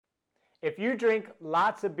If you drink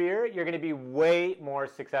lots of beer, you're going to be way more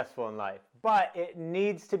successful in life. But it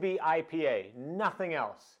needs to be IPA, nothing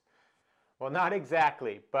else. Well, not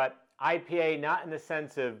exactly, but IPA not in the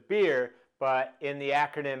sense of beer, but in the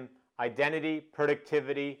acronym Identity,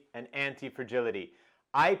 Productivity, and Anti-Fragility.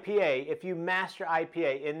 IPA, if you master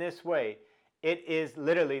IPA in this way, it is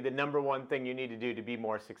literally the number one thing you need to do to be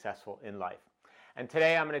more successful in life. And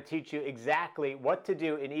today I'm going to teach you exactly what to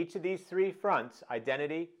do in each of these three fronts,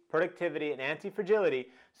 identity, productivity, and anti-fragility,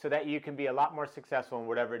 so that you can be a lot more successful in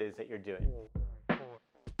whatever it is that you're doing.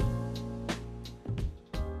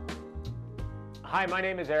 Hi, my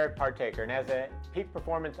name is Eric Partaker, and as a peak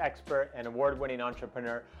performance expert and award-winning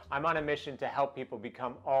entrepreneur, I'm on a mission to help people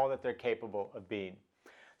become all that they're capable of being.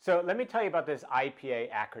 So let me tell you about this IPA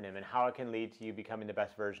acronym and how it can lead to you becoming the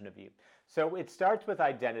best version of you. So it starts with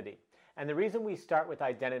identity. And the reason we start with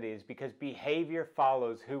identity is because behavior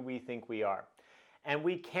follows who we think we are. And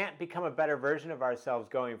we can't become a better version of ourselves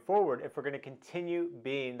going forward if we're going to continue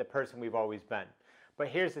being the person we've always been. But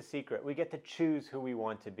here's the secret. We get to choose who we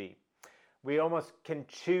want to be. We almost can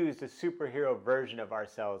choose the superhero version of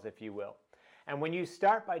ourselves, if you will. And when you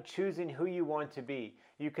start by choosing who you want to be,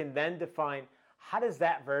 you can then define, how does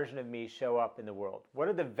that version of me show up in the world? What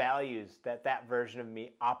are the values that that version of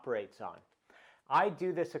me operates on? I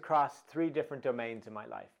do this across three different domains in my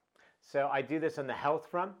life. So I do this on the health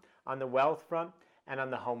front, on the wealth front, and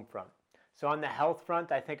on the home front. So on the health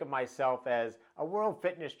front, I think of myself as a world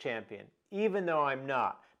fitness champion, even though I'm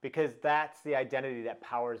not, because that's the identity that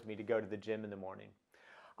powers me to go to the gym in the morning.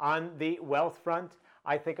 On the wealth front,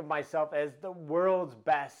 I think of myself as the world's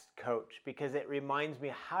best coach, because it reminds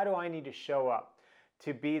me, how do I need to show up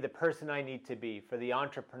to be the person I need to be for the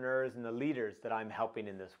entrepreneurs and the leaders that I'm helping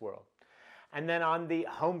in this world. And then on the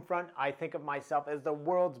home front, I think of myself as the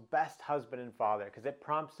world's best husband and father, because it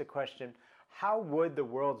prompts the question, how would the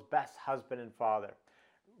world's best husband and father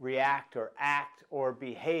react or act or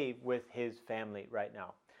behave with his family right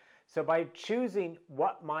now? So by choosing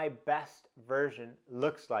what my best version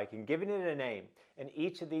looks like and giving it a name in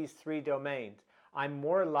each of these three domains, I'm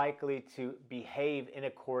more likely to behave in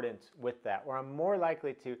accordance with that, or I'm more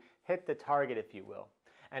likely to hit the target, if you will,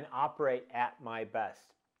 and operate at my best.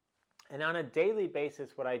 And on a daily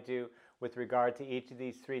basis, what I do with regard to each of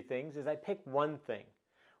these three things is I pick one thing,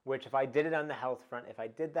 which if I did it on the health front, if I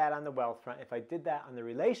did that on the wealth front, if I did that on the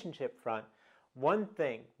relationship front, one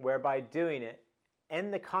thing whereby doing it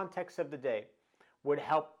in the context of the day would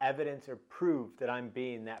help evidence or prove that I'm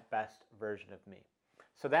being that best version of me.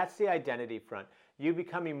 So that's the identity front. You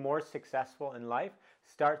becoming more successful in life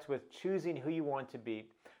starts with choosing who you want to be,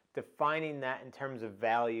 defining that in terms of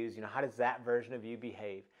values, how does that version of you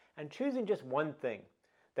behave, and choosing just one thing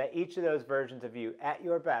that each of those versions of you at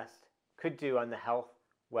your best could do on the health,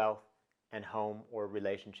 wealth, and home or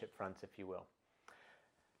relationship fronts, if you will.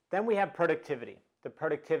 Then we have productivity, the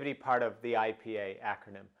productivity part of the IPA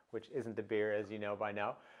acronym, which isn't the beer, as you know by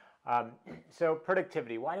now. So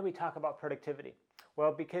productivity, why do we talk about productivity?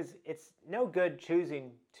 Well, because it's no good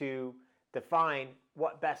choosing to define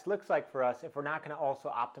what best looks like for us if we're not going to also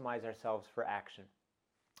optimize ourselves for action.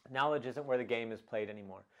 Knowledge isn't where the game is played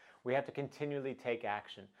anymore. We have to continually take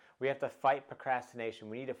action. We have to fight procrastination.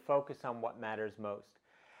 We need to focus on what matters most.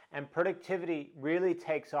 And productivity really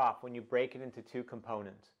takes off when you break it into two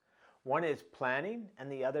components. One is planning and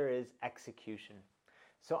the other is execution.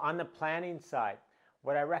 So on the planning side,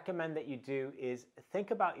 what I recommend that you do is think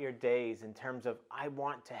about your days in terms of I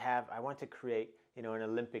want to create, an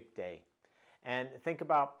Olympic day. And think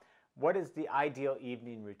about what is the ideal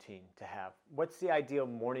evening routine to have? What's the ideal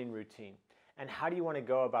morning routine? And how do you want to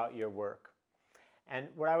go about your work? And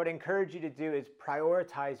what I would encourage you to do is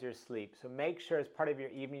prioritize your sleep. So make sure as part of your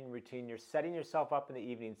evening routine, you're setting yourself up in the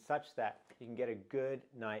evening such that you can get a good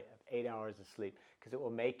night of 8 hours of sleep, because it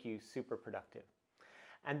will make you super productive.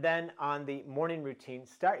 And then on the morning routine,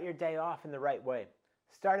 start your day off in the right way.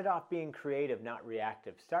 Start it off being creative, not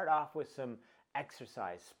reactive. Start off with some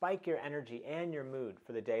exercise. Spike your energy and your mood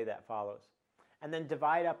for the day that follows. And then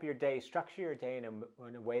divide up your day, structure your day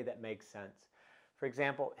in a way that makes sense. For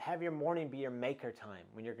example, have your morning be your maker time,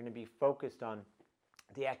 when you're going to be focused on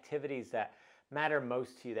the activities that matter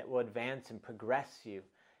most to you, that will advance and progress you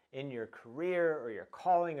in your career or your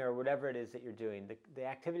calling or whatever it is that you're doing. The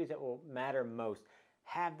activities that will matter most,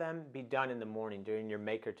 have them be done in the morning during your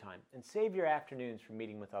maker time, and save your afternoons for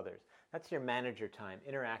meeting with others. That's your manager time.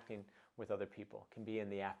 Interacting with other people can be in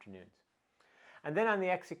the afternoons. And then on the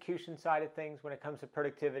execution side of things, when it comes to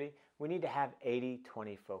productivity, we need to have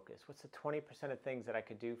 80-20 focus. What's the 20% of things that I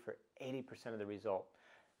could do for 80% of the result,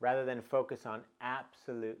 rather than focus on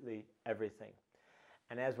absolutely everything?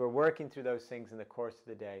 And as we're working through those things in the course of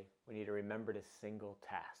the day, we need to remember to single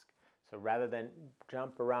task. So rather than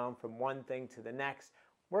jump around from one thing to the next,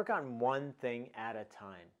 work on one thing at a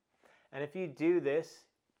time. And if you do this,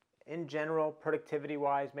 in general,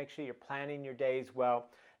 productivity-wise, make sure you're planning your days well.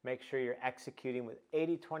 Make sure you're executing with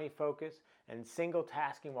 80-20 focus and single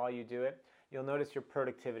tasking while you do it. You'll notice your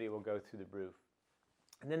productivity will go through the roof.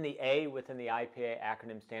 And then the A within the IPA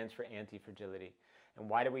acronym stands for anti-fragility. And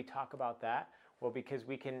why do we talk about that? Well, because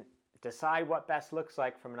we can decide what best looks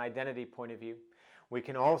like from an identity point of view. We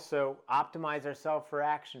can also optimize ourselves for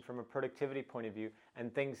action from a productivity point of view,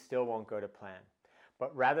 and things still won't go to plan.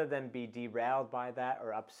 But rather than be derailed by that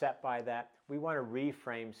or upset by that, we want to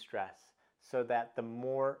reframe stress so that the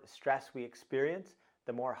more stress we experience,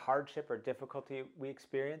 the more hardship or difficulty we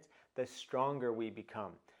experience, the stronger we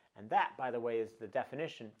become. And that, by the way, is the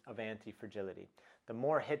definition of anti-fragility. The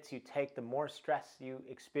more hits you take, the more stress you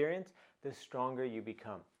experience, the stronger you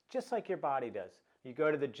become. Just like your body does. You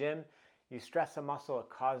go to the gym, you stress a muscle, it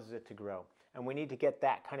causes it to grow. And we need to get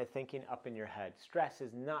that kind of thinking up in your head. Stress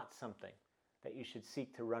is not something that you should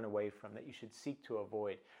seek to run away from, that you should seek to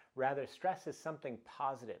avoid. Rather, stress is something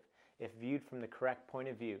positive if viewed from the correct point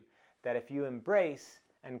of view, that if you embrace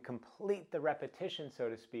and complete the repetition, so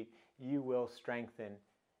to speak, you will strengthen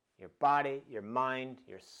your body, your mind,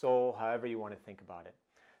 your soul, however you want to think about it.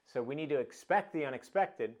 So we need to expect the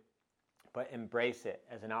unexpected, but embrace it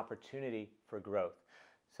as an opportunity for growth.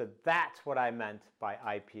 So that's what I meant by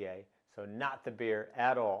IPA. So not the beer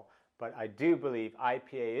at all, but I do believe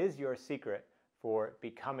IPA is your secret for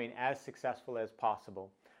becoming as successful as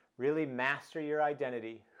possible. Really master your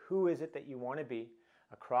identity. Who is it that you want to be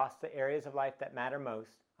across the areas of life that matter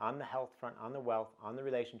most, on the health front, on the wealth, on the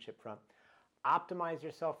relationship front. Optimize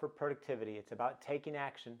yourself for productivity. It's about taking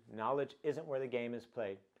action. Knowledge isn't where the game is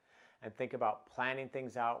played. And think about planning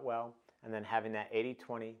things out well and then having that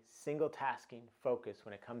 80-20 single tasking focus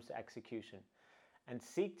when it comes to execution. And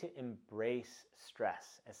seek to embrace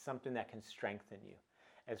stress as something that can strengthen you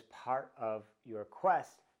as part of your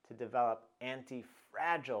quest to develop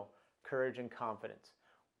anti-fragile courage and confidence,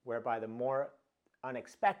 whereby the more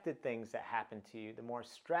unexpected things that happen to you, the more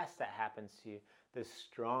stress that happens to you, the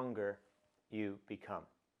stronger you become.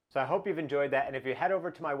 So I hope you've enjoyed that, and if you head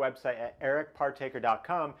over to my website at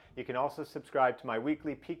ericpartaker.com, you can also subscribe to my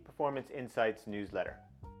weekly Peak Performance Insights newsletter.